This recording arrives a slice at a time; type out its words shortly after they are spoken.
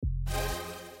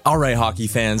All right, hockey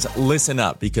fans, listen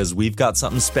up because we've got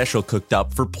something special cooked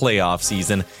up for playoff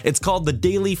season. It's called the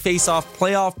Daily Faceoff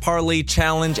Playoff Parlay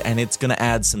Challenge, and it's going to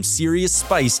add some serious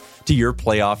spice to your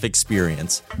playoff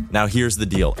experience. Now, here's the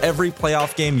deal. Every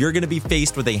playoff game, you're going to be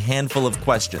faced with a handful of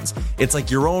questions. It's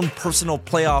like your own personal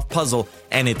playoff puzzle,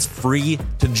 and it's free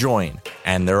to join.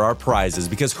 And there are prizes,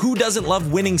 because who doesn't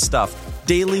love winning stuff?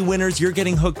 Daily winners, you're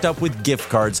getting hooked up with gift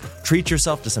cards. Treat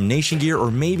yourself to some Nation gear or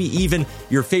maybe even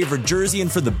your favorite jersey.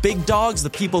 And for the big dogs, the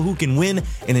people who can win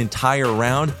an entire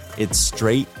round, it's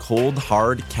straight, cold,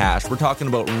 hard cash. We're talking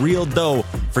about real dough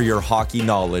for your hockey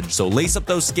knowledge. So lace up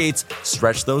those skates,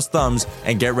 stretch those thumbs,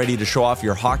 and get ready to show off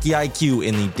your hockey IQ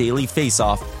in the Daily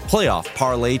Faceoff Playoff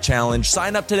Parlay Challenge.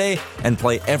 Sign up today and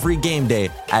play every game day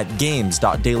at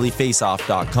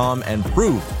games.dailyfaceoff.com and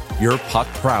prove your puck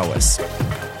prowess.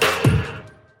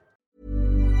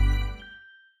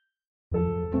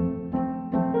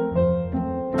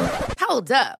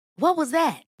 Hold up. What was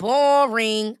that?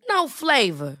 Boring. No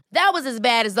flavor. That was as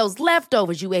bad as those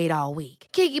leftovers you ate all week.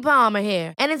 Keke Palmer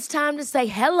here. And it's time to say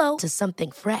hello to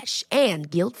something fresh and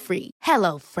guilt-free.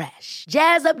 Hello Fresh.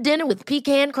 Jazz up dinner with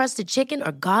pecan-crusted chicken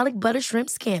or garlic butter shrimp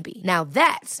scampi. Now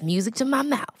that's music to my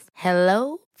mouth.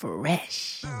 Hello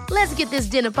Fresh. Let's get this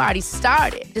dinner party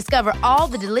started. Discover all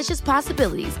the delicious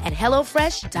possibilities at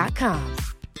hellofresh.com.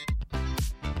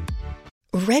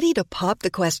 Ready to pop the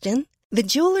question? The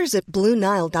jewelers at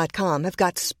BlueNile.com have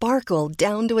got sparkle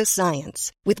down to a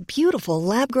science with beautiful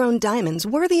lab-grown diamonds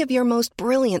worthy of your most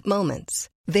brilliant moments.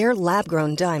 Their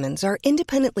lab-grown diamonds are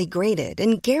independently graded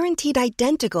and guaranteed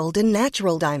identical to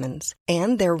natural diamonds,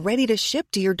 and they're ready to ship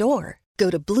to your door. Go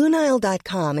to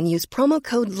BlueNile.com and use promo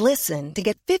code LISTEN to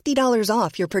get $50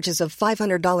 off your purchase of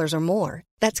 $500 or more.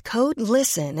 That's code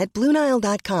LISTEN at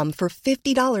BlueNile.com for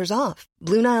 $50 off.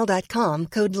 BlueNile.com,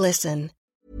 code LISTEN.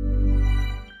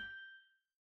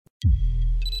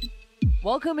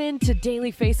 Welcome into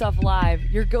Daily Faceoff Live,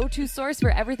 your go-to source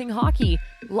for everything hockey.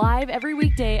 Live every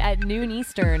weekday at noon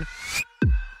Eastern.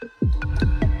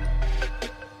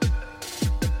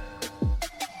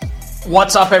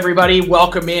 What's up, everybody?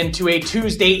 Welcome into a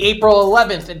Tuesday, April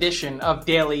 11th edition of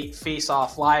Daily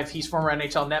Faceoff Live. He's former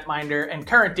NHL netminder and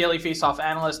current Daily Faceoff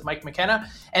analyst Mike McKenna.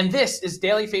 And this is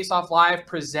Daily Faceoff Live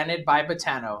presented by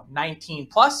Betano. 19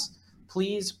 plus.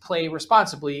 Please play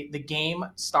responsibly. The game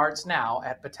starts now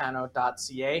at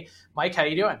betano.ca. Mike, how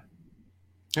you doing?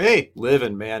 Hey,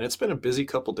 living, man. It's been a busy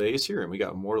couple days here, and we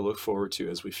got more to look forward to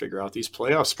as we figure out these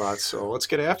playoff spots. So let's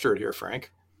get after it here,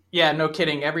 Frank. Yeah, no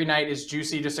kidding. Every night is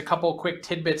juicy. Just a couple quick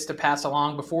tidbits to pass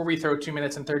along before we throw 2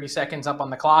 minutes and 30 seconds up on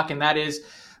the clock, and that is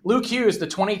Luke Hughes, the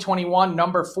 2021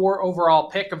 number 4 overall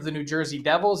pick of the New Jersey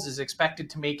Devils, is expected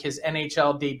to make his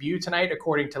NHL debut tonight,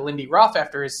 according to Lindy Ruff,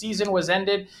 after his season was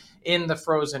ended in the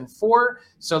Frozen Four.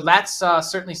 So that's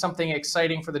certainly something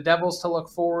exciting for the Devils to look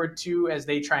forward to as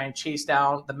they try and chase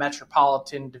down the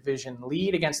Metropolitan Division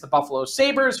lead against the Buffalo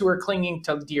Sabres, who are clinging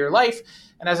to dear life.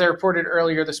 And as I reported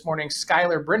earlier this morning,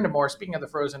 Skylar Brindamore, speaking of the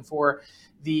Frozen Four,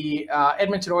 the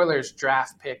Edmonton Oilers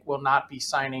draft pick, will not be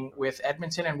signing with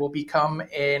Edmonton and will become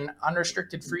an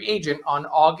unrestricted free agent on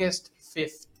August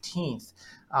 15th.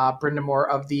 Brindamore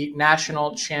of the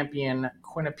national champion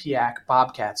Quinnipiac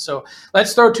Bobcats. So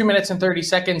let's throw 2 minutes and 30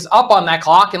 seconds up on that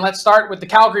clock, and let's start with the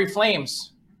Calgary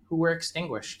Flames, who were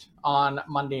extinguished on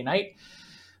Monday night.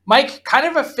 Mike, kind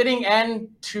of a fitting end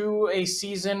to a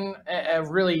season, a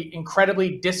really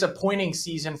incredibly disappointing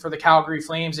season for the Calgary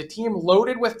Flames, a team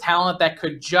loaded with talent that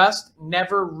could just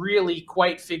never really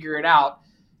quite figure it out.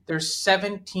 Their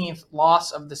 17th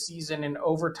loss of the season in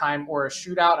overtime or a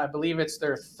shootout. I believe it's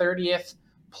their 30th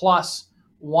plus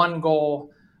one goal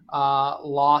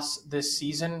loss this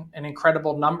season, an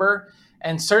incredible number.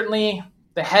 And certainly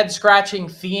the head-scratching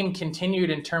theme continued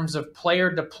in terms of player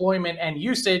deployment and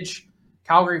usage.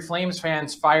 Calgary Flames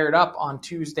fans fired up on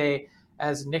Tuesday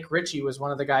as Nick Ritchie was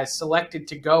one of the guys selected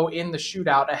to go in the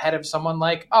shootout ahead of someone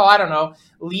like,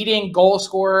 leading goal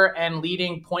scorer and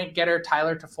leading point getter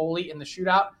Tyler Toffoli in the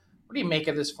shootout. What do you make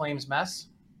of this Flames mess?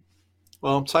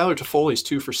 Well, Tyler Toffoli's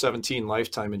 2 for 17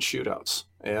 lifetime in shootouts.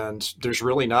 And there's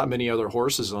really not many other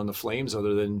horses on the Flames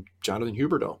other than Jonathan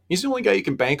Huberdeau. He's the only guy you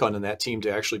can bank on in that team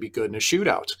to actually be good in a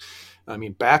shootout. I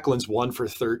mean, Backlund's 1 for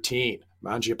 13.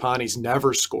 Mangiapane's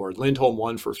never scored. Lindholm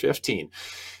 1 for 15.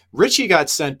 Ritchie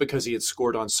got sent because he had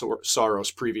scored on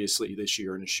Saros previously this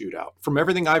year in a shootout. From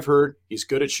everything I've heard, he's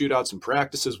good at shootouts in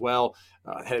practice as well.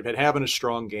 Had been having a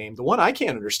strong game. The one I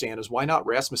can't understand is why not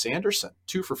Rasmus Andersson,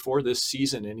 2 for 4 this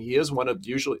season, and he is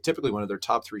typically one of their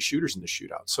top 3 shooters in the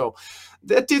shootout. So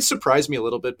that did surprise me a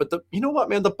little bit. But you know what,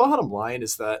 man? The bottom line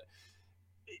is that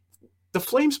the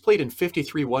Flames played in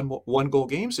 53 one-goal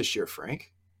games this year,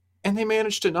 Frank. and they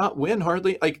managed to not win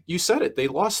hardly. Like you said it, they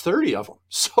lost 30 of them.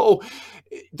 So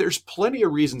there's plenty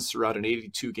of reasons throughout an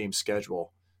 82 game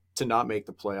schedule to not make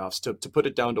the playoffs, to put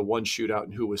it down to one shootout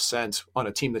and who was sent on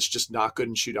a team that's just not good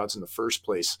in shootouts in the first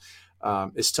place.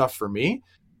 It's tough for me,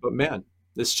 but man,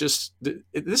 this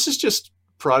is just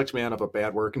product, man, of a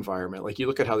bad work environment. Like you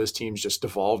look at how this team's just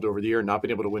devolved over the year and not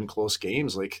been able to win close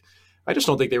games. Like I just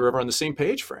don't think they were ever on the same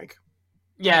page, Frank.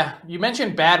 Yeah, you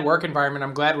mentioned bad work environment.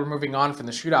 I'm glad we're moving on from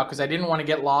the shootout because I didn't want to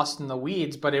get lost in the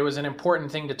weeds, but it was an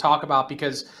important thing to talk about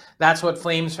because that's what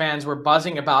Flames fans were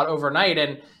buzzing about overnight.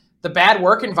 And the bad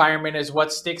work environment is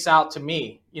what sticks out to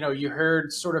me. You know, you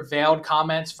heard sort of veiled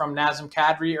comments from Nazem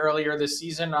Kadri earlier this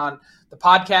season on the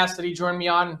podcast that he joined me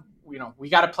on. You know, we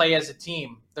got to play as a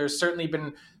team. There's certainly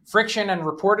been friction and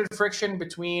reported friction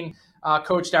between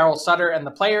Coach Daryl Sutter and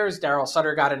the players. Daryl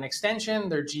Sutter got an extension.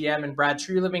 Their GM and Brad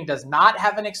Treliving does not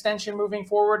have an extension moving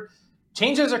forward.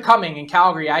 Changes are coming in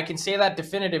Calgary. I can say that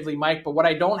definitively, Mike, but what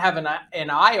I don't have an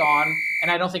eye on, and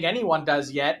I don't think anyone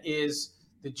does yet, is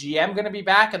the GM going to be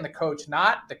back and the coach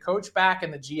not, the coach back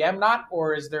and the GM not,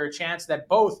 or is there a chance that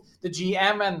both the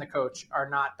GM and the coach are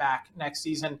not back next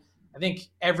season? I think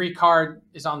every card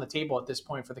is on the table at this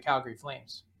point for the Calgary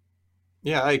Flames.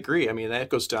 Yeah, I agree. I mean, that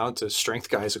goes down to strength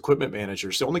guys, equipment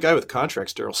managers. The only guy with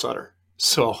contracts, Daryl Sutter.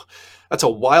 So that's a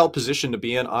wild position to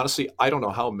be in. Honestly, I don't know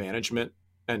how management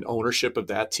and ownership of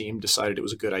that team decided it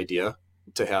was a good idea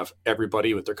to have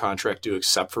everybody with their contract due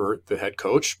except for the head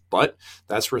coach. But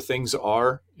that's where things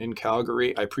are in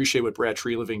Calgary. I appreciate what Brad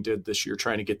Treliving did this year,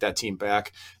 trying to get that team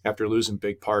back after losing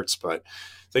big parts. But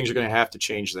things are going to have to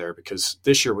change there because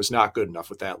this year was not good enough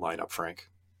with that lineup, Frank.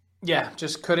 Yeah,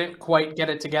 just couldn't quite get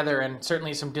it together, and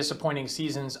certainly some disappointing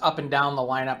seasons up and down the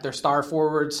lineup. Their star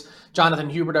forwards, Jonathan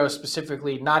Huberdeau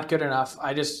specifically, not good enough.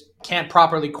 I just can't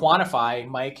properly quantify,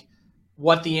 Mike,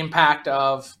 what the impact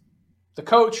of the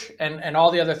coach and all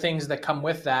the other things that come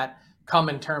with that come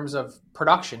in terms of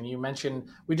production. You mentioned,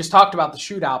 we just talked about the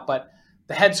shootout, but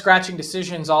the head-scratching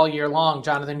decisions all year long,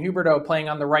 Jonathan Huberdeau playing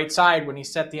on the right side when he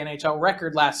set the NHL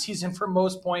record last season for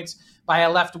most points by a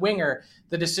left winger,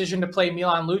 the decision to play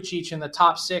Milan Lucic in the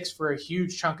top six for a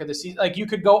huge chunk of the season. Like, you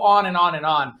could go on and on and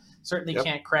on. Certainly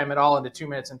can't cram it all into 2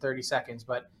 minutes and 30 seconds,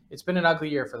 but it's been an ugly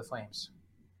year for the Flames.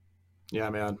 Yeah,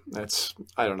 man,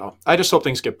 I don't know. I just hope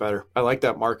things get better. I like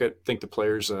that market. I think the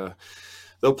players,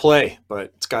 they'll play,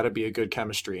 but it's got to be a good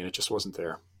chemistry, and it just wasn't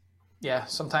there. Yeah,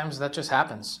 sometimes that just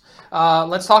happens.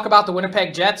 Let's talk about the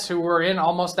Winnipeg Jets, who were in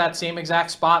almost that same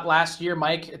exact spot last year,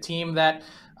 Mike, a team that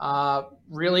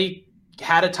really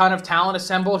had a ton of talent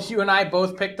assembled. You and I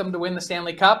both picked them to win the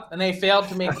Stanley Cup, and they failed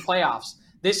to make the playoffs.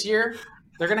 This year,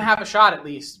 they're going to have a shot at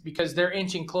least because they're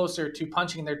inching closer to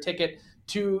punching their ticket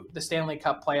to the Stanley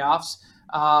Cup playoffs.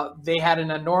 They had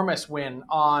an enormous win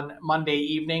on Monday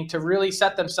evening to really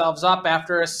set themselves up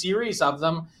after a series of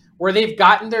them where they've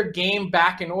gotten their game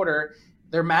back in order.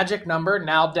 Their magic number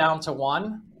now down to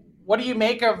 1. What do you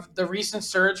make of the recent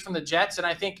surge from the Jets? And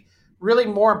I think really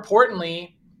more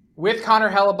importantly, with Connor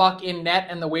Hellebuck in net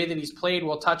and the way that he's played,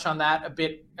 we'll touch on that a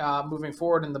bit moving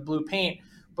forward in the blue paint.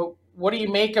 But what do you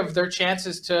make of their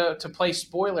chances to play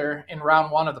spoiler in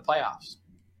round 1 of the playoffs?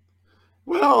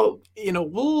 Well,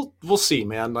 we'll see,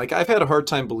 man. Like, I've had a hard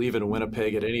time believing in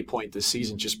Winnipeg at any point this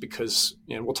season just because,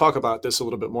 and we'll talk about this a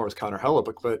little bit more with Connor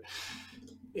Hellebuck, but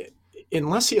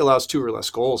unless he allows 2 or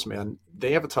less goals, man,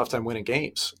 they have a tough time winning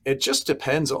games. It just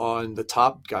depends on the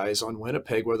top guys on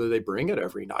Winnipeg, whether they bring it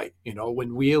every night. You know,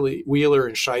 when Wheeler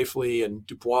and Scheifele and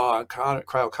Dubois and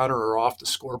Kyle Connor are off the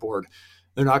scoreboard,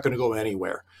 they're not going to go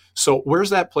anywhere. So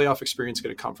where's that playoff experience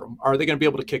going to come from? Are they going to be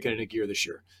able to kick it into gear this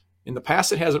year? In the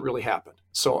past, it hasn't really happened.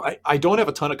 So I don't have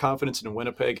a ton of confidence in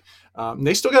Winnipeg.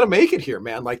 They still got to make it here,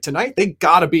 man. Like tonight, they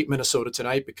got to beat Minnesota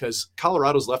tonight because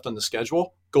Colorado's left on the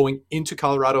schedule going into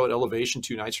Colorado at elevation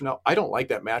 2 nights from now. I don't like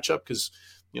that matchup because,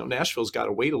 Nashville's got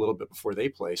to wait a little bit before they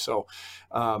play. So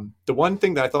the one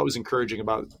thing that I thought was encouraging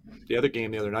about the other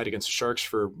game the other night against the Sharks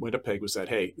for Winnipeg was that,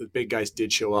 hey, the big guys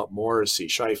did show up. Morrissey,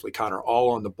 Scheifele, Connor, all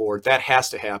on the board. That has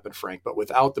to happen, Frank. But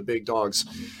without the big dogs,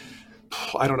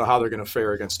 I don't know how they're going to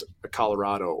fare against a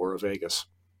Colorado or a Vegas.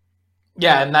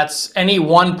 Yeah, and that's any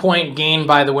 1 point gained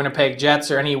by the Winnipeg Jets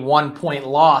or any 1 point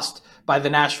lost by the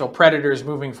Nashville Predators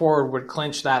moving forward would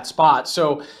clinch that spot.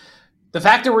 So the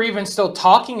fact that we're even still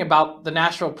talking about the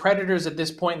Nashville Predators at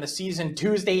this point in the season,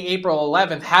 Tuesday, April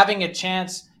 11th, having a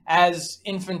chance, as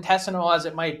infinitesimal as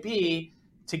it might be,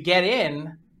 to get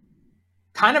in,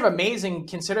 kind of amazing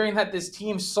considering that this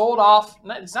team sold off.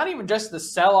 It's not even just the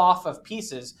sell-off of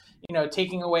pieces,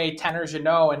 taking away Tanner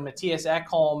Jeannot and Matthias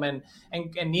Ekholm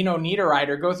and Nino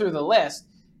Niederreiter, go through the list.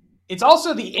 it's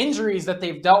also the injuries that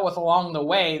they've dealt with along the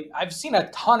way. I've seen a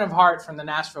ton of heart from the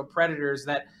Nashville Predators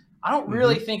that I don't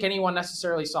really think anyone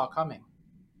necessarily saw coming.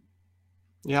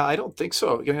 Yeah, I don't think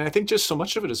so. I think just so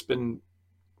much of it has been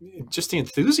just the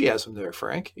enthusiasm there,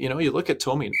 Frank. You look at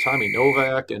Tommy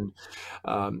Novak and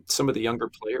some of the younger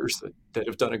players that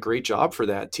have done a great job for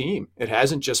that team. It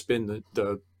hasn't just been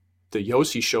the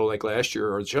Yossi show like last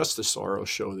year or just the Soros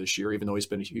show this year, even though he's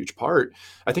been a huge part.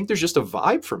 I think there's just a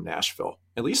vibe from Nashville.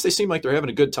 At least they seem like they're having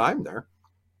a good time there.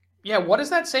 Yeah, what does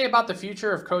that say about the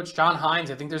future of Coach John Hines?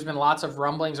 I think there's been lots of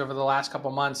rumblings over the last couple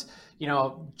months.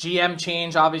 GM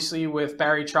change, obviously, with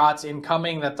Barry Trotz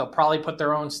incoming, that they'll probably put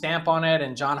their own stamp on it,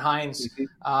 and John Hines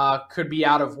could be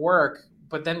out of work.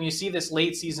 But then you see this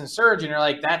late season surge, and you're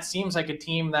like, that seems like a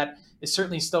team that is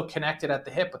certainly still connected at the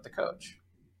hip with the coach.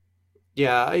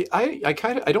 Yeah,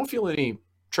 I don't feel any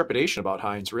trepidation about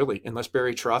Hines, really, unless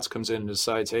Barry Trotz comes in and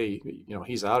decides, hey,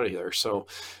 he's out of there. So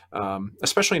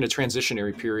especially in a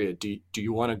transitionary period, do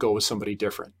you want to go with somebody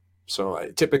different? So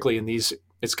typically in these,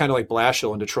 it's kind of like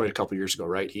Blashill in Detroit a couple of years ago,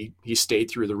 right? He stayed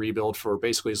through the rebuild for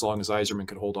basically as long as Yzerman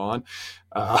could hold on,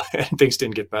 and things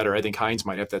didn't get better. I think Hines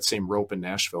might have that same rope in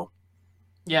Nashville.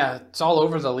 Yeah, it's all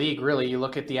over the league, really. You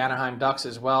look at the Anaheim Ducks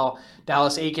as well.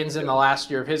 Dallas Eakins in the last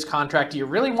year of his contract. Do you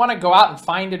really want to go out and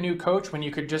find a new coach when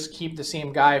you could just keep the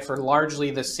same guy for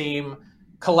largely the same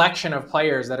collection of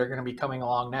players that are going to be coming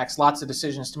along next? Lots of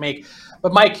decisions to make.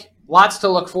 But Mike, lots to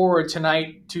look forward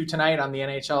tonight on the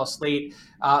NHL slate.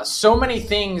 So many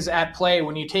things at play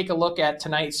when you take a look at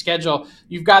tonight's schedule.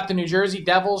 You've got the New Jersey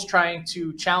Devils trying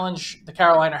to challenge the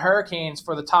Carolina Hurricanes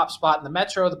for the top spot in the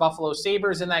Metro. The Buffalo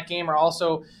Sabres in that game are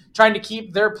also trying to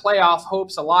keep their playoff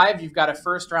hopes alive. You've got a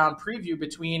first-round preview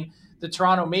between the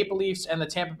Toronto Maple Leafs and the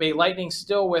Tampa Bay Lightning,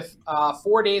 still with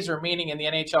 4 days remaining in the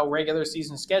NHL regular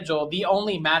season schedule. The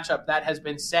only matchup that has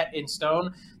been set in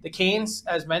stone. The Canes,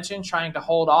 as mentioned, trying to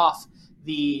hold off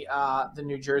the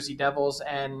New Jersey Devils,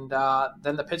 and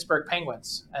then the Pittsburgh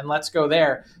Penguins. And let's go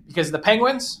there, because the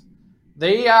Penguins,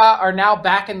 they are now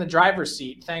back in the driver's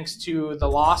seat thanks to the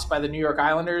loss by the New York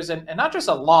Islanders. And not just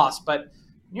a loss, but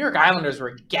New York Islanders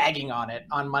were gagging on it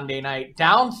on Monday night,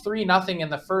 down 3-0 in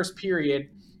the first period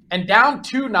and down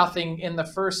 2-0 in the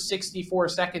first 64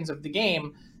 seconds of the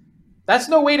game. That's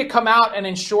no way to come out and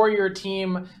ensure your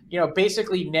team,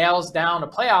 basically nails down a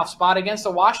playoff spot against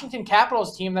the Washington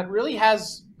Capitals team that really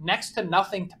has next to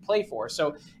nothing to play for.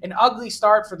 So an ugly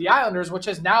start for the Islanders, which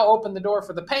has now opened the door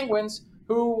for the Penguins,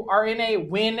 who are in a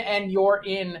win and you're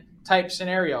in type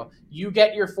scenario. You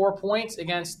get your 4 points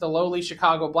against the lowly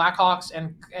Chicago Blackhawks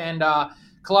and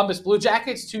Columbus Blue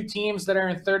Jackets, two teams that are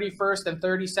in 31st and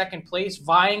 32nd place,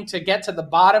 vying to get to the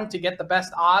bottom to get the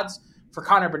best odds for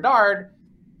Connor Bedard.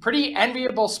 Pretty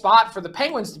enviable spot for the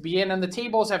Penguins to be in, and the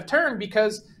tables have turned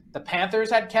because the Panthers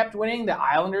had kept winning, the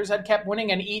Islanders had kept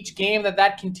winning, and each game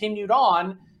that continued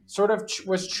on sort of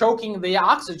was choking the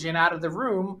oxygen out of the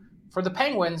room for the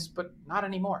Penguins, but not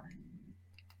anymore.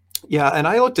 Yeah, and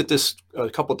I looked at this a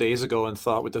couple days ago and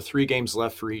thought with the 3 games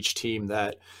left for each team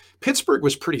that Pittsburgh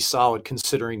was pretty solid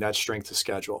considering that strength of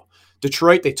schedule.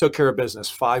 Detroit, they took care of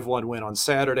business. 5-1 win on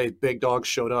Saturday. Big dogs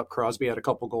showed up. Crosby had a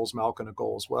couple goals, Malkin a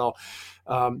goal as well.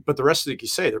 But the rest of the, you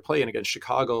say, they're playing against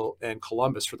Chicago and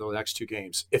Columbus for the next 2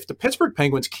 games. If the Pittsburgh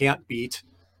Penguins can't beat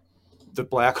the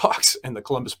Blackhawks and the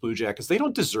Columbus Blue Jackets, they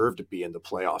don't deserve to be in the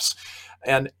playoffs.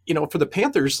 And, for the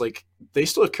Panthers, they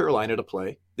still have Carolina to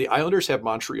play. The Islanders have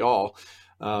Montreal.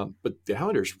 But the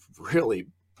Islanders really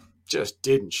just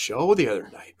didn't show the other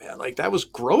night, man. That was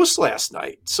gross last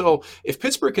night. So if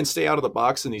Pittsburgh can stay out of the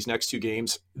box in these next 2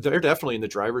 games, they're definitely in the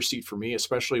driver's seat for me,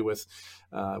 especially with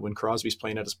when Crosby's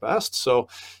playing at his best. So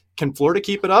can Florida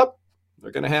keep it up?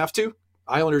 They're going to have to.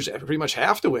 Islanders pretty much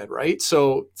have to win, right?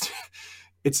 So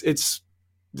it's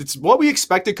what we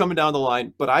expected coming down the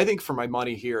line. But I think for my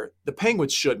money here, the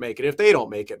Penguins should make it. If they don't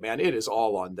make it, man, it is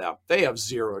all on them. They have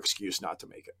zero excuse not to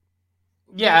make it.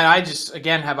 Yeah, and I just,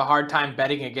 again, have a hard time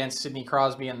betting against Sidney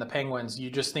Crosby and the Penguins.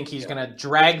 You just think he's going to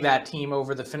drag that team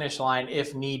over the finish line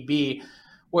if need be,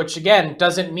 which, again,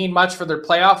 doesn't mean much for their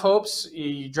playoff hopes.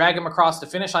 You drag them across the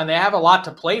finish line. They have a lot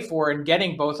to play for in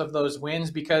getting both of those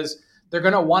wins because they're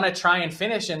going to want to try and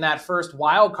finish in that first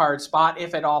wild card spot,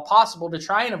 if at all possible, to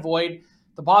try and avoid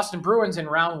the Boston Bruins in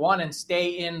round 1 and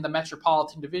stay in the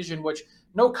Metropolitan Division, which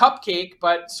no cupcake,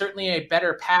 but certainly a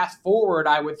better path forward,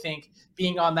 I would think,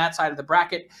 being on that side of the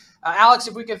bracket. Alex,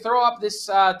 if we could throw up this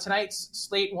tonight's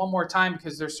slate one more time,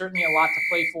 because there's certainly a lot to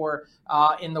play for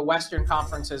in the Western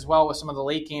Conference as well with some of the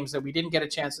late games that we didn't get a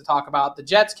chance to talk about. The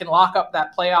Jets can lock up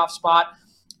that playoff spot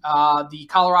The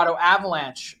Colorado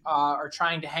Avalanche are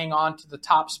trying to hang on to the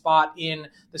top spot in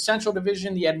the Central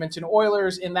Division. The Edmonton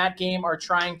Oilers in that game are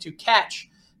trying to catch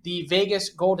the Vegas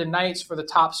Golden Knights for the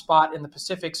top spot in the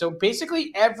Pacific. So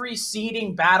basically every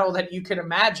seeding battle that you could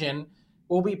imagine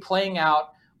will be playing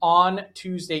out on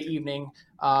Tuesday evening.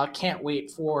 Can't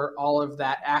wait for all of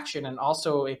that action, and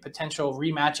also a potential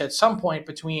rematch at some point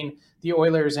between the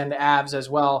Oilers and Avs as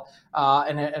well.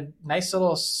 And a nice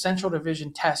little Central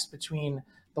Division test between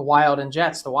the Wild and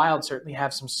Jets. The Wild certainly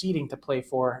have some seeding to play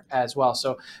for as well.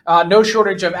 So no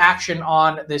shortage of action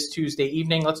on this Tuesday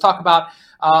evening. Let's talk about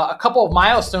a couple of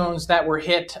milestones that were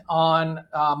hit on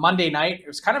Monday night. It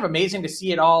was kind of amazing to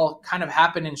see it all kind of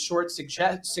happen in short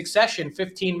succession,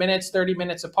 15 minutes, 30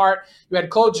 minutes apart. You had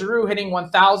Claude Giroux hitting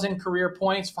 1,000 career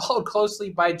points, followed closely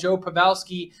by Joe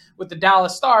Pavelski with the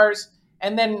Dallas Stars.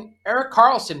 And then Erik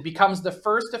Karlsson becomes the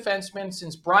first defenseman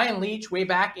since Brian Leetch way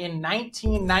back in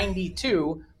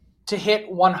 1992 to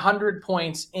hit 100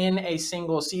 points in a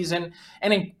single season.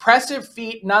 An impressive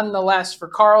feat nonetheless for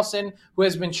Karlsson, who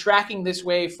has been tracking this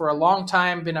way for a long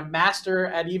time, been a master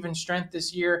at even strength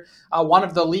this year, one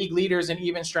of the league leaders in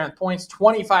even strength points,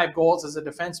 25 goals as a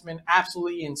defenseman,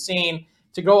 absolutely insane,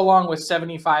 to go along with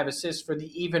 75 assists for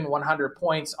the even 100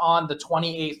 points on the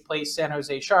 28th place San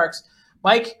Jose Sharks.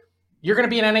 Mike, you're going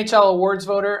to be an NHL awards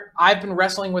voter. I've been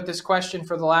wrestling with this question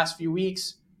for the last few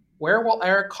weeks. Where will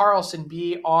Erik Karlsson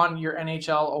be on your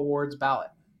NHL awards ballot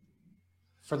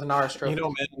for the Norris Trophy? You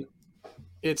know, man,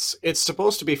 it's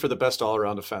supposed to be for the best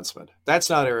all-around defenseman. That's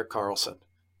not Erik Karlsson.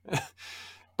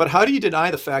 But how do you deny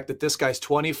the fact that this guy's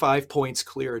 25 points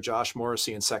clear of Josh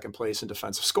Morrissey in second place in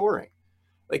defensive scoring?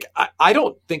 Like, I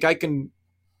don't think I can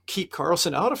keep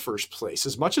Karlsson out of first place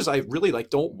as much as I really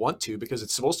don't want to, because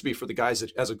it's supposed to be for the guys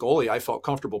that, as a goalie, I felt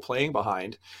comfortable playing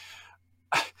behind.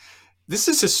 This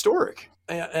is historic.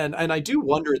 And I do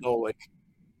wonder though,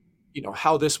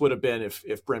 how this would have been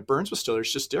if Brent Burns was still there.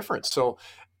 It's just different. So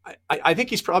I think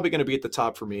he's probably going to be at the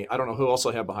top for me. I don't know who else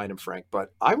I have behind him, Frank,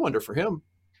 but I wonder for him,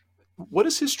 what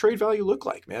does his trade value look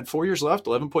like, man? 4 years left,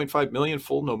 $11.5 million,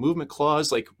 full no movement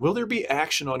clause. Will there be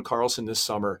action on Karlsson this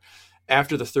summer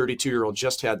after the 32-year-old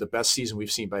just had the best season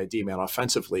we've seen by a D-man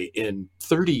offensively in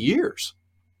 30 years?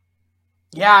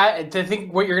 Yeah, I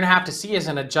think what you're going to have to see is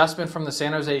an adjustment from the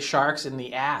San Jose Sharks in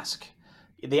the ask.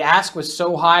 The ask was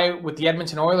so high with the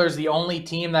Edmonton Oilers, the only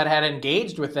team that had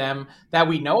engaged with them that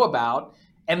we know about.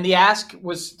 And the ask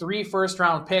was 3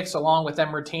 first-round picks, along with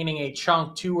them retaining a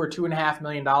chunk, $2 or $2.5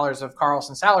 million of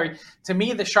Karlsson's salary. To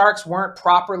me, the Sharks weren't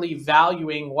properly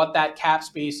valuing what that cap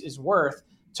space is worth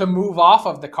to move off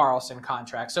of the Karlsson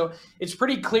contract. So it's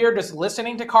pretty clear just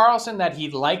listening to Karlsson that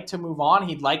he'd like to move on.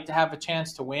 He'd like to have a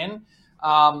chance to win.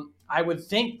 I would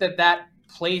think that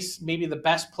place, maybe the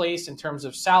best place in terms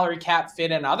of salary cap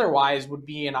fit and otherwise, would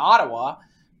be in Ottawa.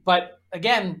 But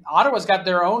again, Ottawa's got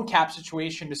their own cap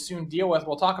situation to soon deal with.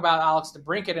 We'll talk about Alex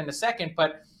DeBrincat in a second,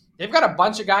 but they've got a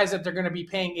bunch of guys that they're going to be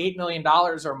paying $8 million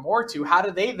or more to. How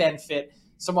do they then fit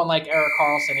someone like Erik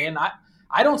Karlsson in?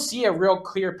 I don't see a real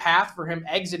clear path for him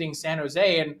exiting San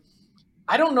Jose, and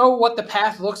I don't know what the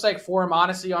path looks like for him,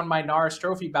 honestly, on my Norris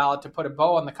Trophy ballot to put a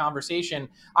bow on the conversation.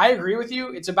 I agree with you.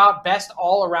 It's about best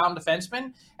all-around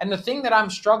defenseman. And the thing that I'm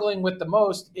struggling with the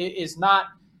most is not,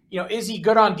 is he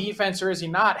good on defense or is he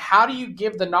not? How do you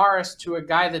give the Norris to a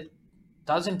guy that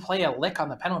doesn't play a lick on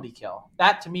the penalty kill?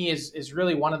 That, to me, is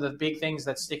really one of the big things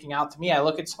that's sticking out to me. I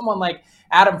look at someone like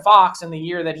Adam Fox in the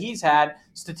year that he's had.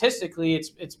 Statistically,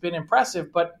 it's been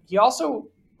impressive, but he also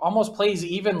almost plays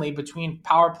evenly between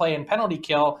power play and penalty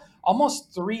kill,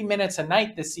 almost 3 minutes a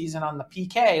night this season on the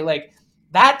PK.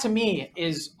 That to me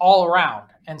is all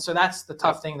around. And so that's the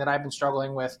tough thing that I've been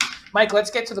struggling with. Mike, let's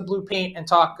get to the blue paint and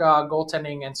talk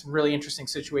goaltending and some really interesting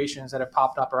situations that have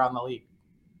popped up around the league.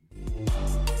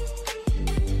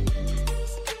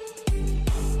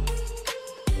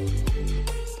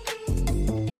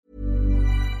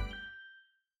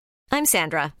 I'm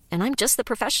Sandra, and I'm just the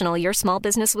professional your small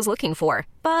business was looking for.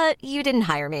 But you didn't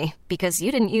hire me because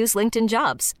you didn't use LinkedIn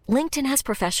Jobs. LinkedIn has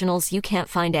professionals you can't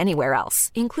find anywhere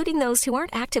else, including those who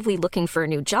aren't actively looking for a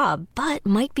new job, but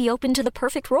might be open to the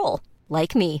perfect role,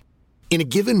 like me. In a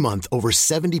given month, over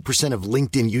 70% of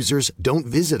LinkedIn users don't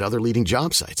visit other leading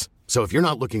job sites. So if you're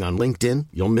not looking on LinkedIn,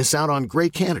 you'll miss out on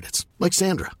great candidates like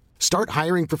Sandra. Start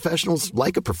hiring professionals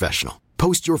like a professional.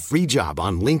 Post your free job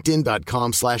on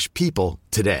linkedin.com/people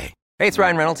today. Hey, it's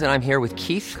Ryan Reynolds, and I'm here with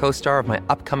Keith, co-star of my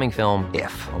upcoming film,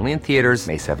 If, only in theaters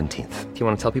May 17th. Do you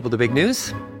want to tell people the big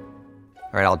news?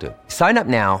 All right, I'll do it. Sign up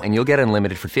now and you'll get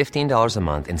unlimited for $15 a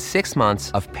month and 6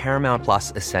 months of Paramount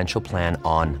Plus Essential Plan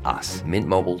on us.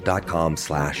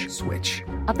 Mintmobile.com/switch.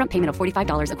 Upfront payment of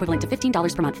 $45 equivalent to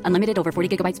 $15 per month. Unlimited over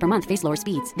 40 gigabytes per month. Face lower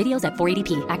speeds. Videos at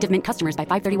 480p. Active Mint customers by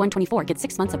 531.24 get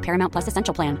 6 months of Paramount Plus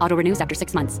Essential Plan. Auto renews after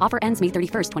 6 months. Offer ends May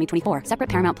 31st, 2024. Separate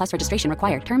Paramount Plus registration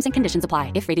required. Terms and conditions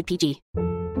apply if rated PG.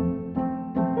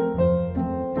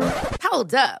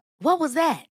 Hold up. What was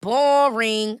that?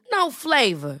 Boring. No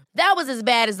flavor. That was as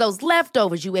bad as those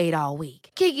leftovers you ate all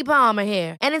week. Keke Palmer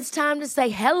here, and it's time to say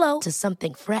hello to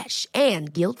something fresh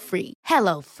and guilt-free.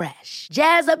 Hello Fresh.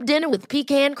 Jazz up dinner with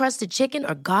pecan-crusted chicken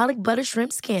or garlic butter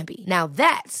shrimp scampi. Now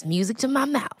that's music to my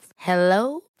mouth.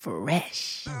 Hello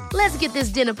Fresh. Let's get this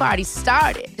dinner party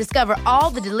started. Discover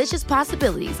all the delicious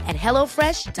possibilities at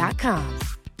hellofresh.com.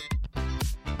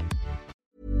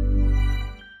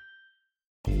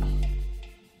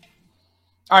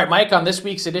 All right, Mike, on this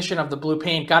week's edition of the Blue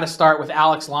Paint, got to start with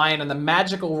Alex Lyon and the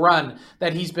magical run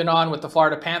that he's been on with the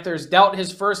Florida Panthers. Dealt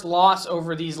his first loss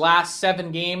over these last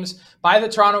 7 games by the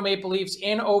Toronto Maple Leafs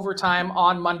in overtime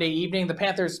on Monday evening. The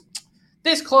Panthers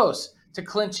this close to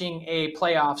clinching a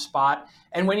playoff spot.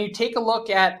 And when you take a look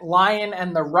at Lyon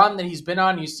and the run that he's been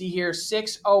on, you see here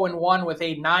 6-0-1 with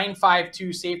a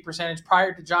 .952 save percentage.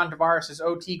 Prior to John Tavares'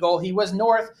 OT goal, he was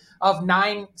north of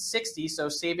 .960, so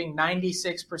saving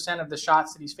 96% of the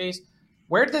shots that he's faced.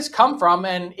 Where did this come from?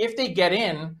 And if they get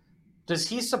in, does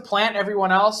he supplant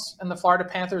everyone else in the Florida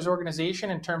Panthers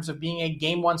organization in terms of being a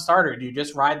game one starter? Do you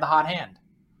just ride the hot hand?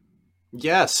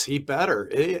 Yes, he better.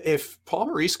 If Paul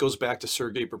Maurice goes back to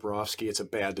Sergei Bobrovsky, it's a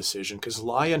bad decision because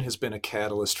Lyon has been a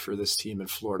catalyst for this team in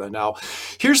Florida. Now,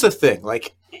 here's the thing.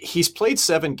 Like, he's played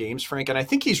 7 games, Frank, and I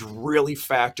think he's really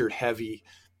factored heavy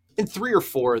in 3 or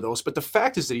 4 of those. But the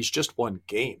fact is that he's just won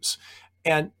games.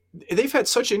 And they've had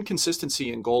such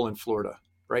inconsistency in goal in Florida,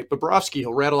 right? Bobrovsky,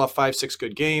 he'll rattle off 5-6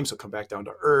 good games. He'll come back down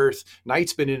to earth.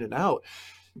 Knight's been in and out.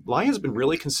 Lyon's been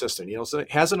really consistent. So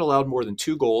hasn't allowed more than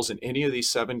 2 goals in any of these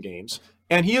 7 games.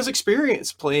 And he has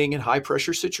experience playing in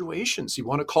high-pressure situations. He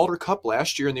won a Calder Cup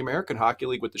last year in the American Hockey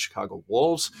League with the Chicago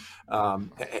Wolves.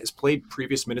 Has played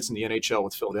previous minutes in the NHL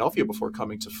with Philadelphia before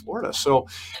coming to Florida. So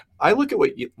I look at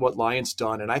what Lyon's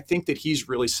done, and I think that he's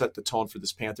really set the tone for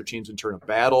this Panther teams in terms of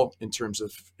battle, in terms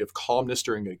of calmness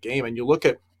during a game. And you look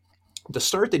at the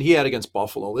start that he had against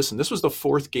Buffalo. Listen, this was the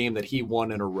 4th game that he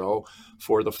won in a row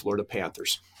for the Florida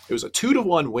Panthers. It was a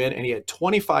 2-1 win, and he had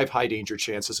 25 high danger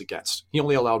chances against. He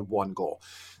only allowed 1 goal.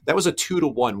 That was a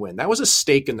 2-1 win. That was a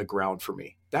stake in the ground for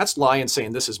me. That's Lyon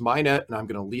saying, this is my net, and I'm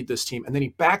going to lead this team. And then he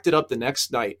backed it up the next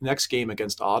game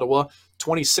against Ottawa.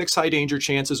 26 high danger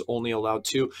chances, only allowed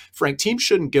 2. Frank, teams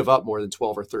shouldn't give up more than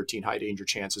 12 or 13 high danger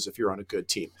chances if you're on a good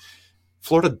team.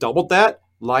 Florida doubled that.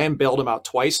 Lyon bailed him out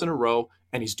twice in a row,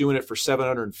 and he's doing it for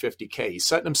 $750K. He's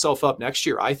setting himself up next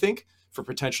year, I think, for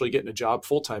potentially getting a job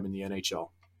full-time in the NHL.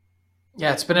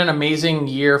 Yeah, it's been an amazing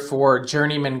year for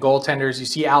journeyman goaltenders. You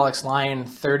see Alex Lyon,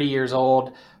 30 years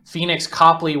old. Phoenix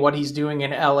Copley, what he's doing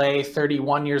in LA,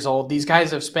 31 years old. These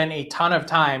guys have spent a ton of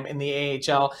time in the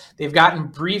AHL. They've gotten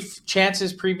brief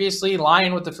chances previously.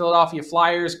 Lyon with the Philadelphia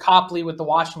Flyers, Copley with the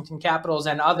Washington Capitals,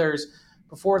 and others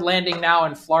before landing now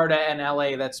in Florida and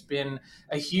LA. That's been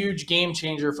a huge game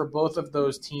changer for both of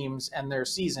those teams and their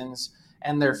seasons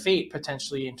and their fate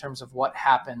potentially in terms of what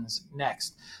happens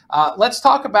next. Let's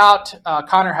talk about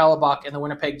Connor Hellebuyck and the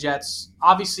Winnipeg Jets.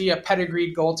 Obviously a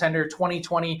pedigreed goaltender,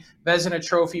 2020 Vezina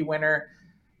Trophy winner.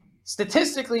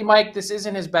 Statistically, Mike, this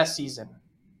isn't his best season.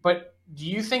 But do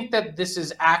you think that this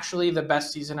is actually the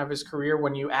best season of his career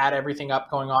when you add everything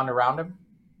up going on around him?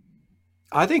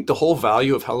 I think the whole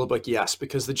value of Hellebuyck, yes,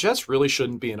 because the Jets really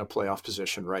shouldn't be in a playoff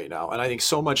position right now. And I think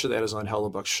so much of that is on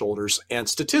Hellebuyck's shoulders. And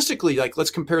statistically, like,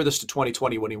 let's compare this to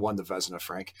 2020 when he won the Vezina,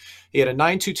 Frank. He had a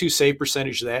 .922 save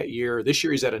percentage that year. This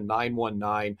year he's at a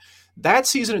 .919. That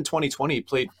season in 2020,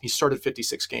 he started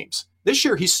 56 games. This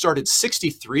year he started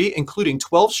 63, including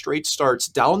 12 straight starts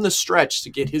down the stretch to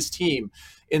get his team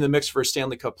in the mix for a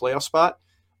Stanley Cup playoff spot.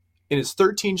 In his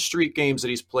 13 straight games that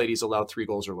he's played, he's allowed 3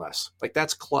 goals or less. Like,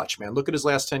 that's clutch, man. Look at his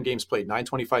last 10 games played,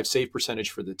 .925 save percentage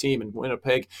for the team. In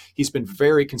Winnipeg, he's been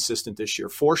very consistent this year.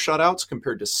 4 shutouts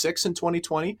compared to 6 in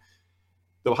 2020.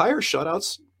 The higher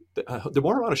shutouts, the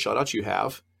more amount of shutouts you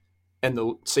have, and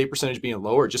the save percentage being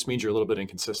lower, it just means you're a little bit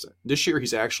inconsistent. This year,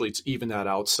 he's actually evened that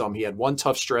out some. He had one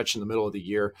tough stretch in the middle of the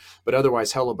year, but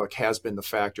otherwise, Hellebuyck has been the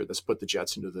factor that's put the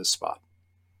Jets into this spot.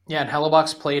 Yeah, and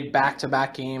Hellebuck's played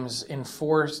back-to-back games in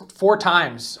four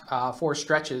stretches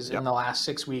in the last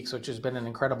 6 weeks, which has been an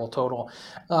incredible total.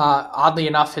 Oddly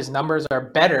enough, his numbers are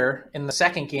better in the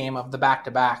second game of the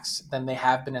back-to-backs than they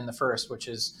have been in the first, which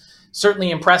is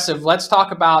certainly impressive. Let's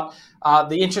talk about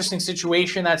the interesting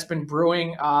situation that's been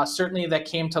brewing, certainly that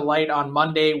came to light on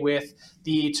Monday with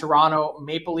the Toronto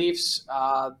Maple Leafs.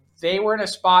 They were in a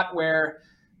spot where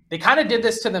they kind of did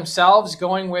this to themselves,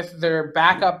 going with their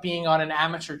backup being on an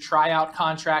amateur tryout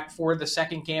contract for the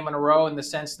second game in a row, in the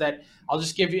sense that I'll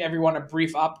just give everyone a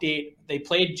brief update. They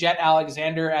played Jet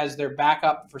Alexander as their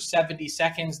backup for 70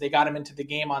 seconds. They got him into the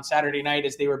game on Saturday night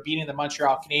as they were beating the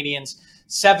Montreal Canadiens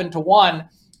 7-1.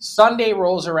 Sunday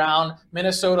rolls around.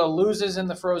 Minnesota loses in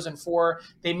the Frozen Four.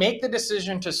 They make the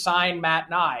decision to sign Matt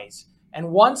Nyes.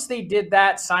 And once they did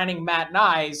that, signing Matt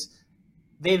Nyes,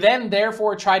 they then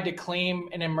therefore tried to claim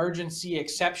an emergency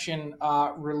exception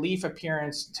relief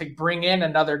appearance to bring in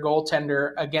another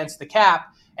goaltender against the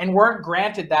cap, and weren't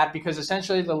granted that because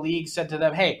essentially the league said to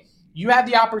them, hey, you had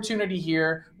the opportunity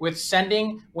here with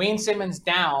sending Wayne Simmons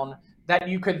down that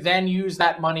you could then use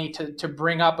that money to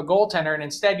bring up a goaltender, and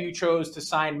instead you chose to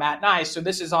sign Matt Nyes. So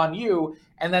this is on you.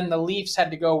 And then the Leafs had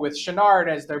to go with Chenard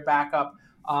as their backup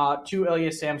to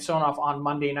Ilya Samsonov on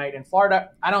Monday night in Florida.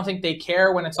 I don't think they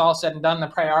care when it's all said and done. The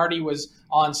priority was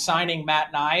on signing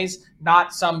Matt Nyes,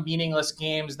 not some meaningless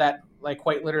games that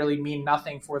quite literally mean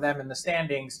nothing for them in the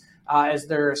standings, as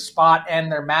their spot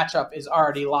and their matchup is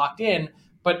already locked in.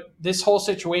 But this whole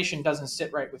situation doesn't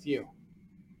sit right with you.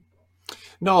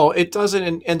 No, it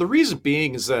doesn't. And the reason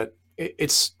being is that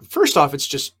it's first off, it's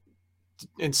just,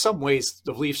 in some ways,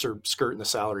 the Leafs are skirting the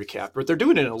salary cap, but they're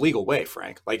doing it in a legal way,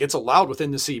 Frank. It's allowed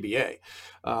within the CBA.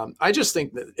 I just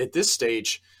think that at this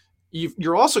stage,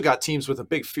 you're also got teams with a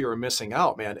big fear of missing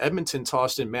out, man. Edmonton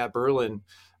tossed in Matt Berlin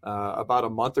about a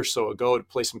month or so ago to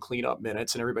play some cleanup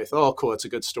minutes, and everybody thought, oh, cool, it's a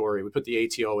good story. We put the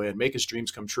ATO in, make his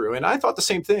dreams come true. And I thought the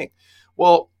same thing.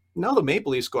 Well, now the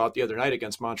Maple Leafs go out the other night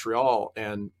against Montreal,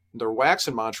 and they're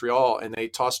waxing Montreal, and they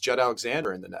tossed Jet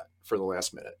Alexander in the net for the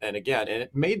last minute. And again,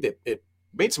 it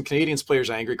made some Canadiens players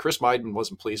angry. Chris Meiden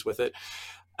wasn't pleased with it.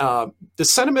 The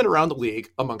sentiment around the league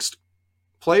amongst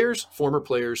players, former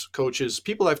players, coaches,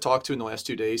 people I've talked to in the last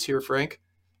 2 days here, Frank,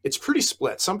 it's pretty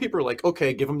split. Some people are like,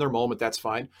 okay, give them their moment. That's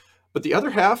fine. But the other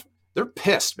half, they're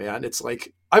pissed, man. It's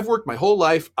like, I've worked my whole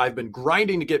life. I've been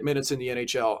grinding to get minutes in the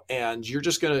NHL, and you're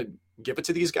just going to give it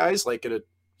to these guys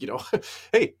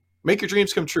hey, make your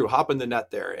dreams come true. Hop in the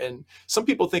net there. And some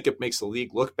people think it makes the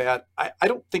league look bad. I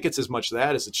don't think it's as much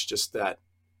that as it's just that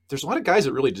there's a lot of guys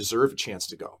that really deserve a chance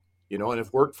to go, and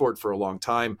have worked for it for a long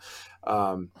time.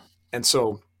 And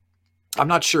so I'm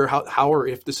not sure how or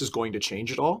if this is going to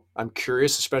change at all. I'm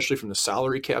curious, especially from the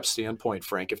salary cap standpoint,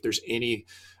 Frank, if there's any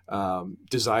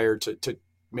desire to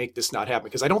make this not happen.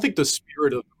 Because I don't think the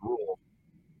spirit of the rule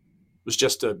was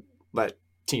just to let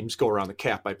teams go around the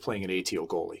cap by playing an ATO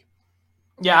goalie.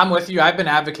 Yeah, I'm with you. I've been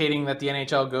advocating that the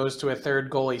NHL goes to a third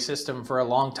goalie system for a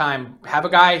long time. Have a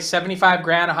guy $75,000,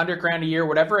 $100,000 a year,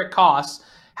 whatever it costs.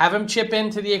 Have him chip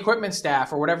into the equipment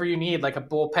staff or whatever you need, like a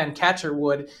bullpen catcher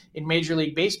would in Major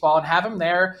League Baseball, and have him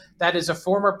there that is a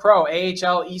former pro,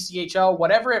 AHL, ECHL,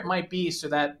 whatever it might be, so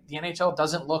that the NHL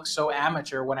doesn't look so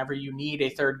amateur whenever you need a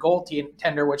third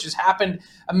goaltender, which has happened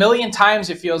a million times,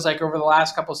 it feels like, over the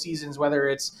last couple seasons, whether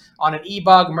it's on an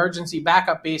e-bug emergency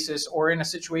backup basis or in a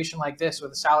situation like this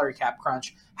with a salary cap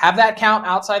crunch. Have that count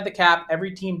outside the cap.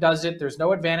 Every team does it. There's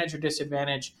no advantage or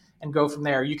disadvantage, and go from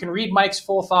there. You can read Mike's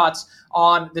full thoughts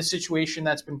on the situation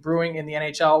that's been brewing in the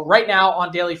NHL right now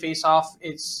on Daily Faceoff.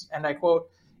 It's, and I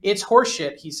quote, "It's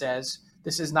horseshit," he says.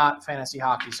 This is not fantasy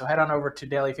hockey. So head on over to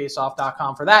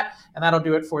dailyfaceoff.com for that, and that'll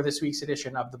do it for this week's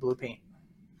edition of The Blue Paint.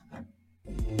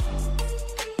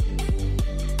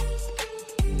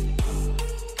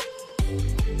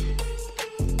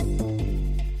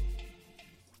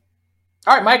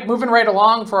 All right, Mike, moving right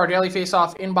along for our Daily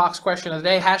Faceoff inbox question of the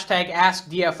day,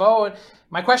 #AskDFO.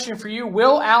 My question for you,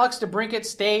 will Alex DeBrincat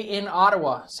stay in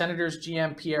Ottawa? Senators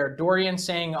GM Pierre Dorian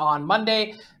saying on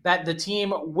Monday that the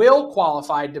team will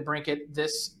qualify DeBrincat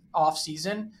this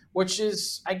offseason, which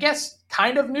is, I guess,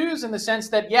 kind of news in the sense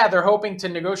that, yeah, they're hoping to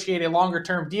negotiate a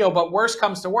longer-term deal, but worst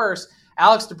comes to worst,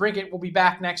 Alex DeBrincat will be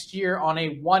back next year on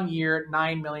a 1-year,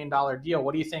 $9 million deal.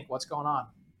 What do you think? What's going on?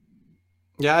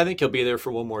 Yeah, I think he'll be there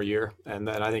for one more year, and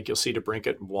then I think you'll see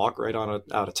DeBrincat walk right on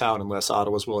out of town unless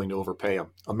Ottawa's willing to overpay him.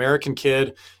 American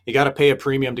kid, you got to pay a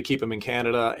premium to keep him in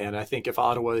Canada, and I think if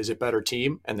Ottawa is a better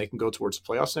team and they can go towards the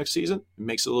playoffs next season, it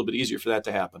makes it a little bit easier for that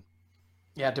to happen.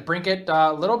 Yeah, DeBrincat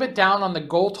a little bit down on the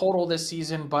goal total this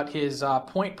season, but his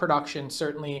point production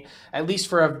certainly, at least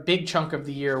for a big chunk of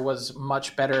the year, was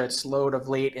much better. It slowed of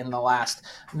late in the last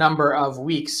number of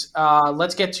weeks.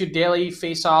 Let's get to Daily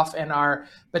Faceoff and our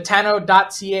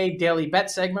Betano.ca Daily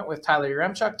Bet segment with Tyler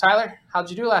Yaremchuk. Tyler, how'd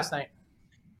you do last night?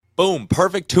 Boom.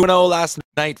 Perfect 2-0 last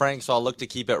night, Frank. So I'll look to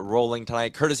keep it rolling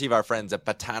tonight, courtesy of our friends at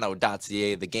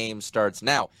Betano.ca. The game starts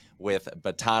now with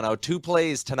Betano. 2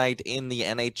 plays tonight in the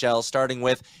NHL, starting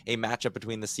with a matchup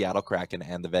between the Seattle Kraken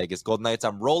and the Vegas Golden Knights.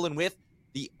 I'm rolling with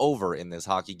the over in this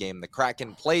hockey game. The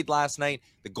Kraken played last night.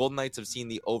 The Golden Knights have seen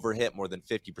the over hit more than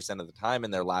 50% of the time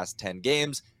in their last 10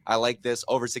 games. I like this.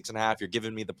 Over 6.5. You're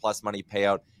giving me the plus money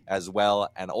payout as well.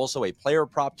 And also a player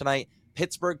prop tonight.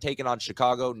 Pittsburgh taking on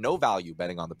Chicago. No value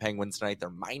betting on the Penguins tonight. They're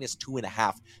minus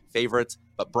 2.5 favorites.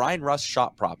 But Brian Rust's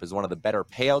shot prop is one of the better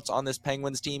payouts on this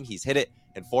Penguins team. He's hit it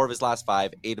in 4 of his last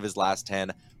 5, 8 of his last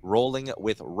 10. Rolling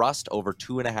with Rust over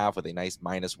 2.5 with a nice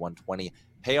minus 120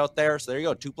 payout there. So there you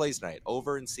go. 2 plays tonight.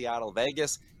 Over in Seattle,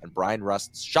 Vegas, and Brian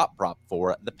Rust's shot prop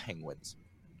for the Penguins.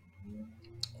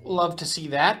 Love to see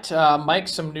that. Mike,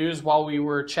 some news while we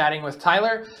were chatting with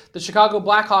Tyler. The Chicago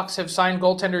Blackhawks have signed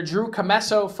goaltender Drew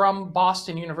Commesso from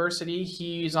Boston University.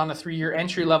 He's on a 3-year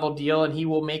entry-level deal, and he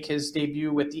will make his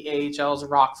debut with the AHL's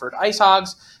Rockford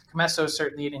IceHogs. Commesso is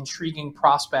certainly an intriguing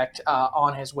prospect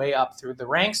on his way up through the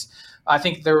ranks. I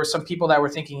think there were some people that were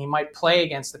thinking he might play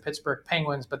against the Pittsburgh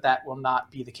Penguins, but that will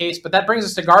not be the case. But that brings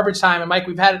us to garbage time. And Mike,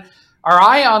 we've had our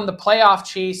eye on the playoff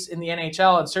chase in the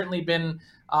NHL and certainly been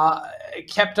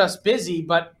kept us busy,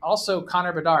 but also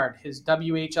Connor Bedard, his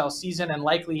WHL season and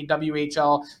likely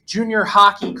WHL junior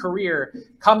hockey career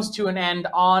comes to an end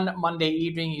on Monday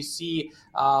evening. You see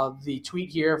the tweet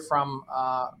here from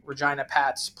Regina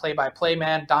Pat's play-by-play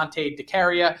man, Dante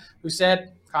DeCaria, who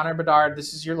said, Connor Bedard,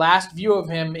 this is your last view of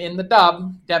him in the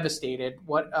dub. Devastated.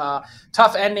 What a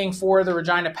tough ending for the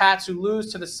Regina Pats, who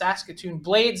lose to the Saskatoon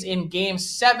Blades in Game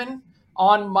 7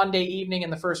 on Monday evening in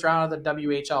the first round of the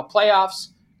WHL playoffs.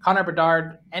 Connor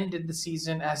Bedard ended the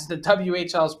season as the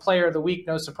WHL's Player of the Week.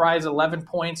 No surprise, 11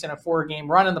 points in a 4-game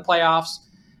run in the playoffs.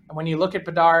 And when you look at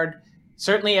Bedard,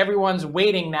 certainly everyone's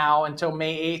waiting now until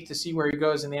May 8th to see where he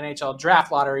goes in the NHL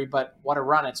draft lottery, but what a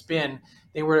run it's been.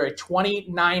 They were a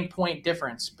 29-point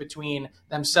difference between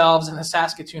themselves and the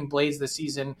Saskatoon Blades this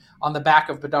season on the back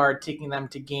of Bedard taking them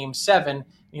to Game 7. And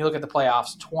you look at the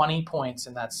playoffs, 20 points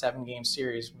in that 7-game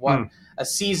series. What a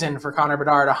season for Connor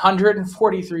Bedard,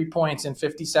 143 points in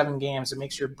 57 games. It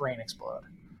makes your brain explode.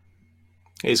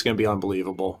 He's going to be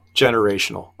unbelievable.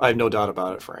 Generational. I have no doubt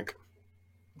about it, Frank.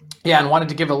 Yeah, and wanted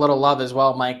to give a little love as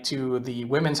well, Mike, to the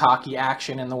women's hockey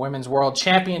action in the Women's World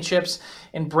Championships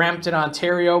in Brampton,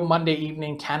 Ontario, Monday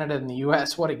evening, Canada and the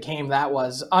U.S. What a game that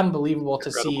was. Unbelievable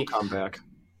to see. Comeback.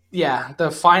 Yeah, the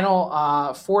final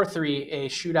 4-3, a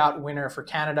shootout winner for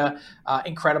Canada.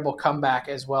 Incredible comeback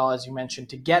as well, as you mentioned,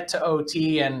 to get to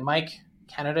OT. And Mike,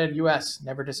 Canada and U.S.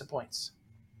 never disappoints.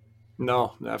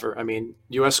 No, never. I mean,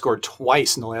 U.S. scored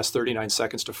twice in the last 39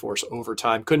 seconds to force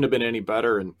overtime. Couldn't have been any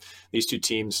better. And these two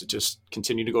teams just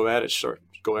continue to go at it,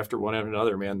 go after one after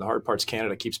another, man. The hard part's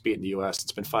Canada keeps beating the U.S.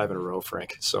 It's been 5 in a row,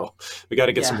 Frank. So we got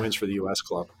to get some wins for the U.S.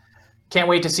 club. Can't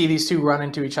wait to see these two run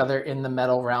into each other in the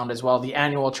medal round as well, the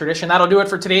annual tradition. That'll do it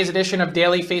for today's edition of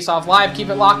Daily Faceoff Live. Keep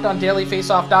it locked on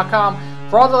dailyfaceoff.com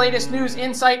for all the latest news,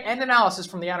 insight, and analysis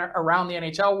from around the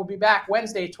NHL. We'll be back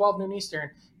Wednesday, 12 noon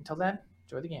Eastern. Until then,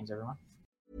 enjoy the games, everyone.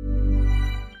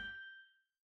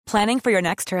 Planning for your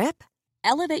next trip?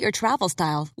 Elevate your travel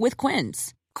style with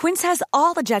Quince. Quince has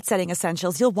all the jet-setting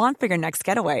essentials you'll want for your next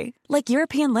getaway, like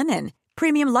European linen,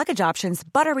 premium luggage options,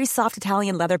 buttery soft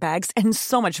Italian leather bags, and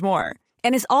so much more.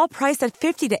 And is all priced at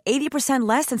 50 to 80%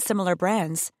 less than similar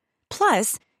brands.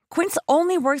 Plus, Quince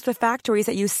only works with factories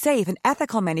that use safe and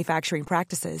ethical manufacturing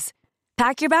practices.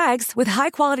 Pack your bags with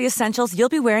high-quality essentials you'll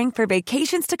be wearing for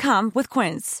vacations to come with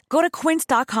Quince. Go to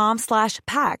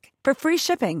quince.com/pack for free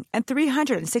shipping and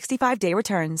 365-day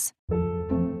returns.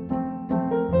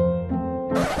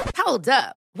 Hold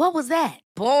up. What was that?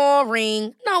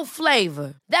 Boring. No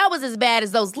flavor. That was as bad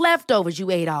as those leftovers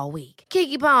you ate all week.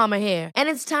 Keke Palmer here. And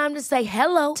it's time to say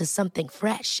hello to something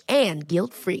fresh and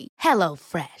guilt-free. Hello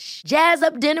Fresh. Jazz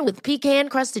up dinner with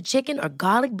pecan-crusted chicken or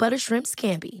garlic butter shrimp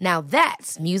scampi. Now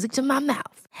that's music to my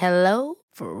mouth. Hello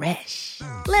Fresh.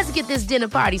 Let's get this dinner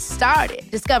party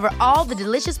started. Discover all the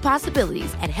delicious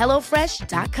possibilities at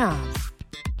HelloFresh.com.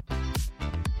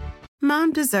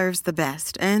 Mom deserves the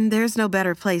best, and there's no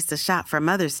better place to shop for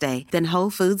Mother's Day than Whole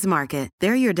Foods Market.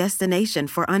 They're your destination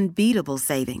for unbeatable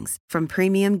savings, from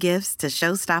premium gifts to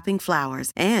show-stopping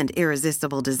flowers and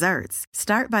irresistible desserts.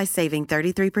 Start by saving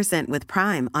 33% with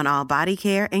Prime on all body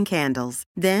care and candles.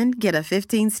 Then get a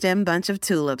 15-stem bunch of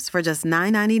tulips for just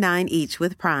 $9.99 each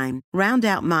with Prime. Round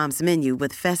out Mom's menu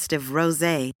with festive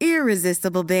rosé,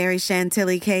 irresistible berry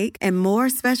chantilly cake, and more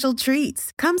special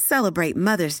treats. Come celebrate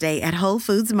Mother's Day at Whole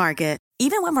Foods Market.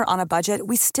 Even when we're on a budget,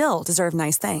 we still deserve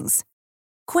nice things.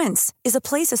 Quince is a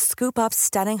place to scoop up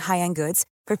stunning high-end goods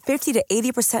for 50 to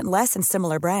 80% less than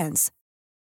similar brands.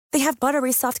 They have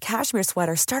buttery soft cashmere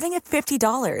sweaters starting at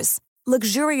 $50,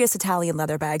 luxurious Italian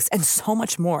leather bags, and so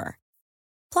much more.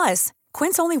 Plus,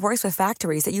 Quince only works with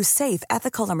factories that use safe,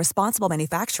 ethical, and responsible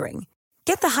manufacturing.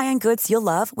 Get the high-end goods you'll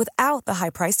love without the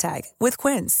high price tag with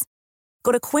Quince.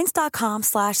 Go to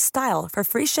quince.com/style for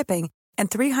free shipping and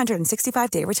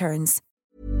 365-day returns.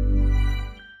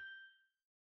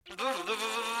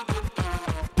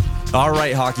 All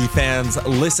right, hockey fans,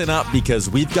 listen up because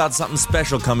we've got something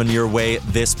special coming your way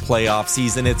this playoff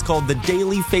season. It's called the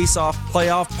Daily Faceoff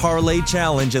Playoff Parlay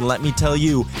Challenge, and let me tell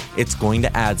you, it's going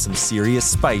to add some serious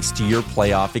spice to your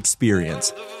playoff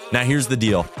experience. Now, here's the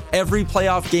deal. Every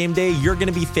playoff game day, you're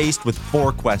going to be faced with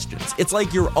 4 questions. It's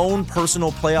like your own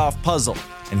personal playoff puzzle.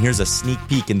 And here's a sneak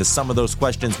peek into some of those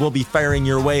questions we'll be firing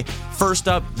your way. First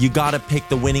up, you got to pick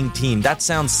the winning team. That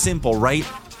sounds simple, right?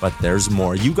 But there's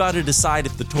more. You got to decide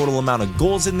if the total amount of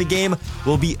goals in the game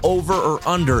will be over or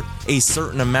under a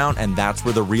certain amount, and that's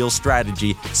where the real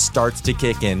strategy starts to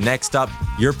kick in. Next up,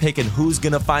 you're picking who's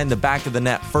going to find the back of the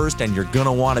net first, and you're going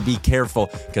to want to be careful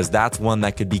because that's one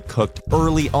that could be cooked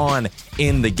early on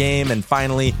in the game. And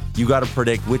finally, you got to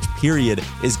predict which period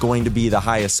is going to be the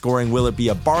highest scoring. Will it be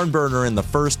a barn burner in the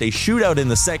first, a shootout in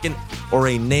the second, or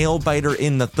a nail biter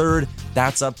in the third?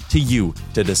 That's up to you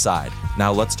to decide.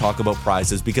 Now let's talk about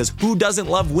prizes, because who doesn't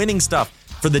love winning stuff?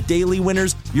 For the daily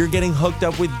winners, you're getting hooked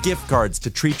up with gift cards to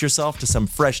treat yourself to some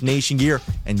fresh Nation gear,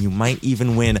 and you might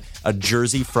even win a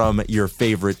jersey from your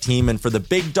favorite team. And for the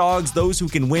big dogs, those who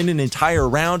can win an entire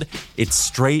round, it's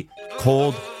straight,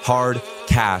 cold, hard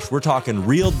cash. We're talking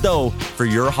real dough for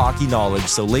your hockey knowledge.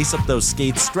 So lace up those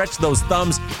skates, stretch those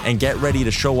thumbs, and get ready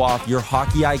to show off your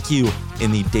hockey IQ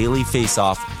in the Daily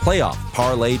Faceoff Playoff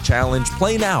Parlay Challenge.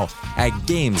 Play now at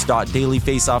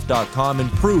games.dailyfaceoff.com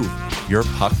and prove your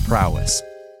puck prowess.